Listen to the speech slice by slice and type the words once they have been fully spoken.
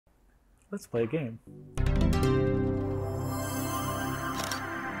let's play a game.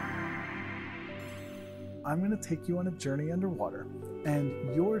 I'm going to take you on a journey underwater,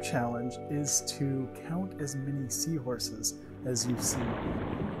 and your challenge is to count as many seahorses as you see.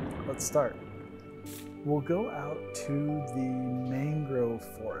 Let's start. We'll go out to the mangrove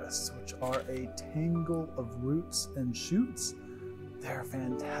forests, which are a tangle of roots and shoots. They're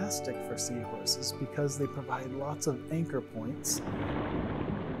fantastic for seahorses because they provide lots of anchor points.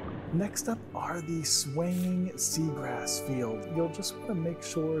 Next up are the swaying seagrass field. You'll just want to make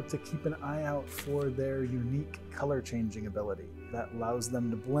sure to keep an eye out for their unique color changing ability that allows them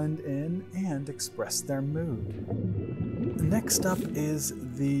to blend in and express their mood. Next up is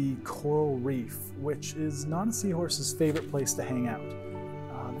the coral reef, which is not a seahorse's favorite place to hang out.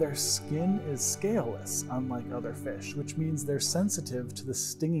 Their skin is scaleless, unlike other fish, which means they're sensitive to the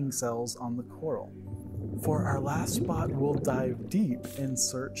stinging cells on the coral. For our last spot, we'll dive deep in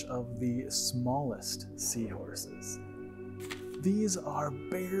search of the smallest seahorses. These are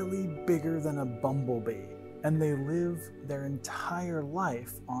barely bigger than a bumblebee, and they live their entire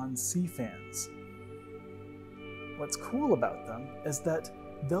life on sea fans. What's cool about them is that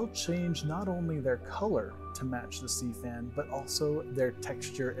they'll change not only their color to match the sea fan, but also their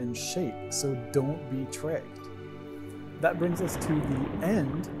texture and shape, so don't be tricked. That brings us to the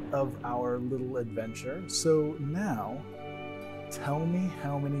end of our little adventure. So now, tell me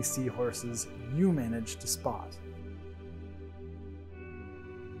how many seahorses you managed to spot.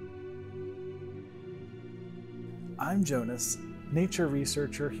 I'm Jonas, nature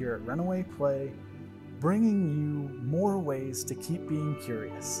researcher here at Runaway Play, bringing you more ways to keep being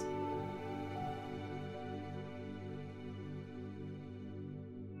curious.